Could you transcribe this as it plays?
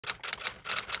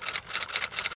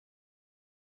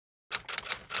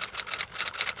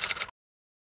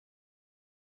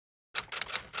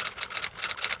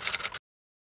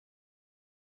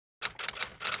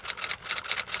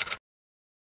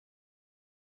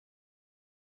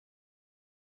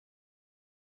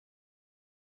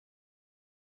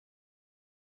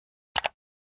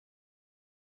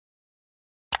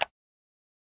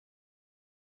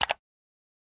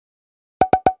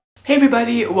Hey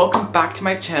everybody, welcome back to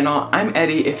my channel. I'm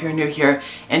Eddie if you're new here,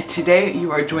 and today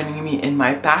you are joining me in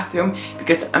my bathroom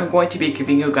because I'm going to be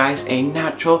giving you guys a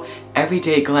natural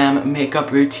everyday glam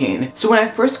makeup routine. So when I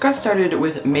first got started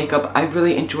with makeup, I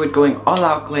really enjoyed going all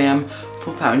out glam,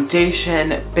 full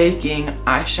foundation, baking,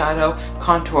 eyeshadow,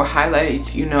 contour,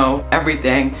 highlights, you know,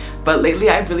 everything. But lately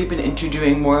I've really been into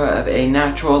doing more of a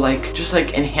natural, just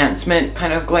enhancement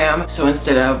kind of glam. So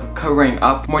instead of covering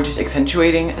up, more just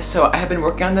accentuating. So I have been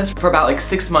working on this for about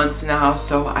 6 months now.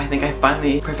 So I think I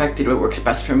finally perfected what works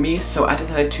best for me. So I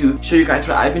decided to show you guys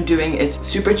what I've been doing. It's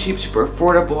super cheap, super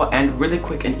affordable, and really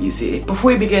quick and easy.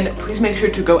 Before we begin, please make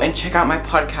sure to go and check out my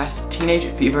podcast, Teenage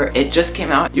Fever. It just came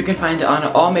out. You can find it on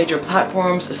all major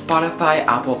platforms, Spotify,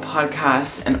 Apple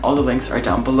Podcasts, and all the links are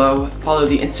down below. Follow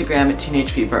the Instagram,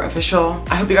 Teenage Fever Official.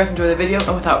 I hope you guys enjoy the video,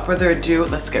 and without further ado,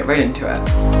 let's get right into it.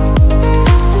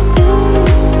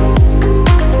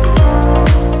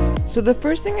 So the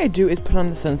first thing I do is put on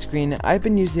the sunscreen. I've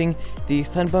been using the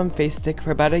Sunbum face stick for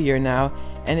about a year now,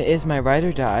 and it is my ride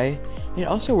or die. It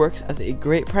also works as a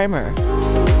great primer.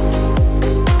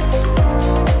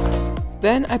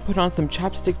 Then I put on some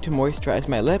chapstick to moisturize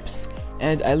my lips,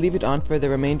 and I leave it on for the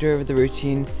remainder of the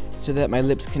routine so that my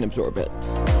lips can absorb it.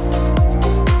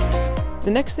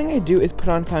 The next thing I do is put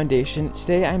on foundation.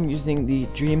 Today I'm using the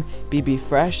Dream BB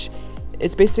Fresh.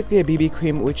 It's basically a BB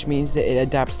cream, which means that it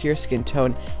adapts to your skin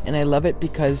tone, and I love it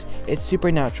because it's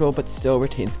super natural but still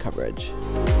retains coverage.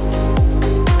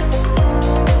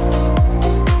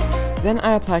 Then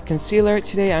I apply concealer.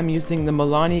 Today I'm using the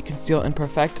Milani Conceal and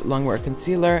Perfect Longwear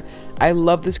Concealer. I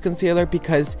love this concealer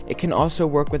because it can also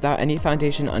work without any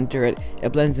foundation under it.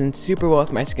 It blends in super well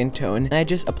with my skin tone, and I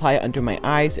just apply it under my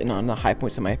eyes and on the high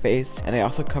points of my face, and I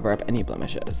also cover up any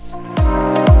blemishes.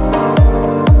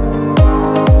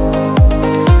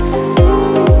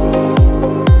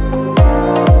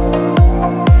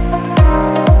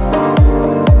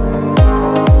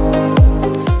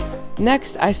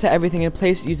 Next, I set everything in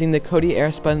place using the Coty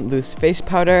Airspun Loose Face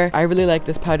Powder. I really like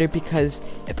this powder because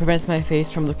it prevents my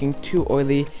face from looking too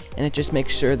oily, and it just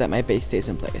makes sure that my base stays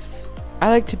in place. I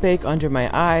like to bake under my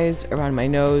eyes, around my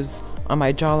nose, on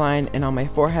my jawline, and on my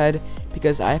forehead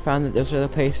because I found that those are the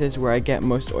places where I get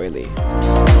most oily.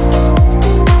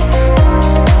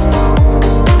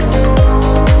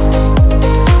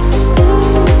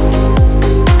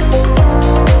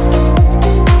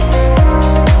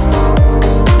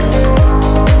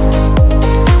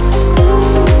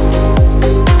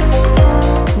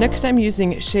 Next, I'm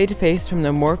using Shade Face from the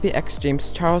Morphe X James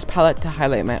Charles palette to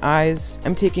highlight my eyes.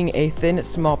 I'm taking a thin,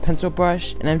 small pencil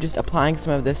brush, and I'm just applying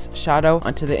some of this shadow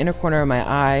onto the inner corner of my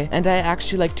eye. And I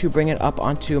actually like to bring it up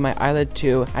onto my eyelid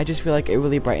too. I just feel like it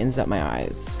really brightens up my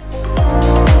eyes.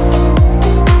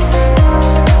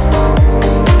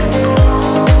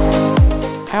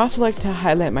 I also like to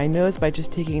highlight my nose by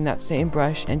just taking that same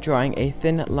brush and drawing a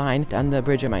thin line down the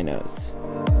bridge of my nose.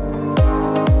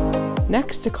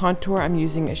 Next, to contour, I'm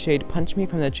using a shade Punch Me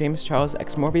from the James Charles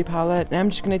X Morphe palette, and I'm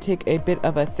just going to take a bit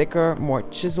of a thicker, more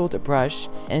chiseled brush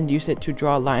and use it to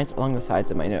draw lines along the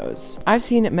sides of my nose. I've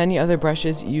seen many other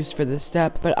brushes used for this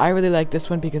step, but I really like this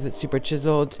one because it's super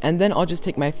chiseled, and then I'll just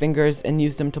take my fingers and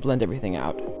use them to blend everything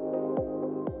out.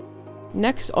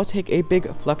 Next, I'll take a big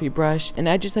fluffy brush, and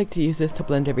I just like to use this to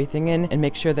blend everything in and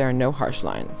make sure there are no harsh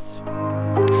lines.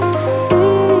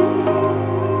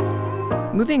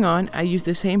 Moving on, I use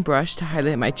the same brush to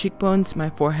highlight my cheekbones, my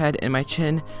forehead, and my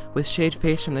chin with Shade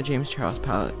Face from the James Charles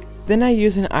palette. Then I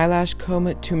use an eyelash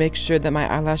comb to make sure that my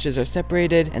eyelashes are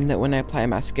separated and that when I apply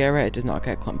mascara, it does not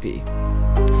get clumpy.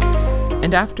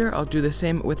 And after, I'll do the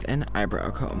same with an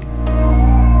eyebrow comb.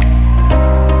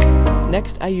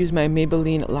 Next, I use my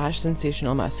Maybelline Lash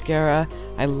Sensational Mascara.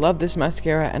 I love this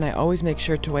mascara, and I always make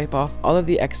sure to wipe off all of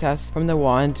the excess from the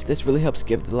wand. This really helps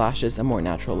give the lashes a more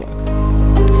natural look.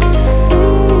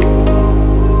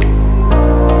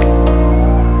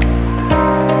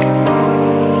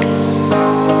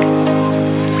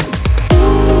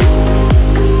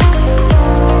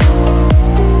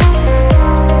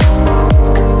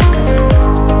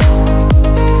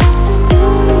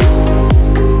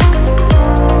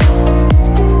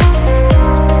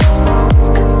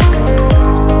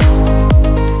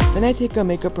 I take a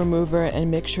makeup remover and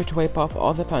make sure to wipe off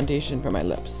all the foundation from my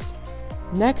lips.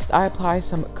 Next, I apply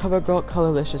some CoverGirl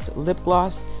Colorlicious lip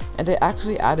gloss, and I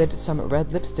actually added some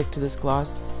red lipstick to this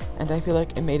gloss, and I feel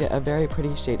like it made it a very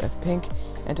pretty shade of pink,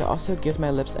 and it also gives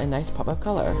my lips a nice pop of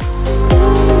color.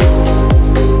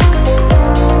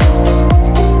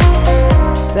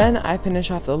 Then I finish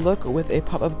off the look with a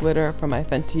pop of glitter from my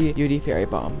Fenty Beauty Fairy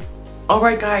Balm.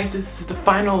 Alright guys, this is the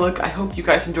final look. I hope you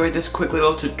guys enjoyed this quick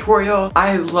little tutorial.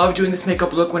 I love doing this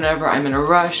makeup look whenever I'm in a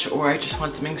rush or I just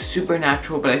want something super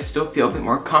natural but I still feel a bit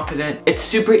more confident. It's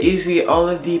super easy, all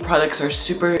of the products are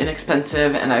super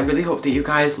inexpensive, and I really hope that you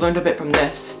guys learned a bit from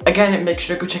this. Again, make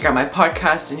sure to go check out my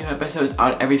podcast. The new episodes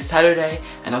out every Saturday,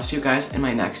 and I'll see you guys in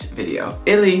my next video.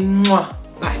 Illy, mwah!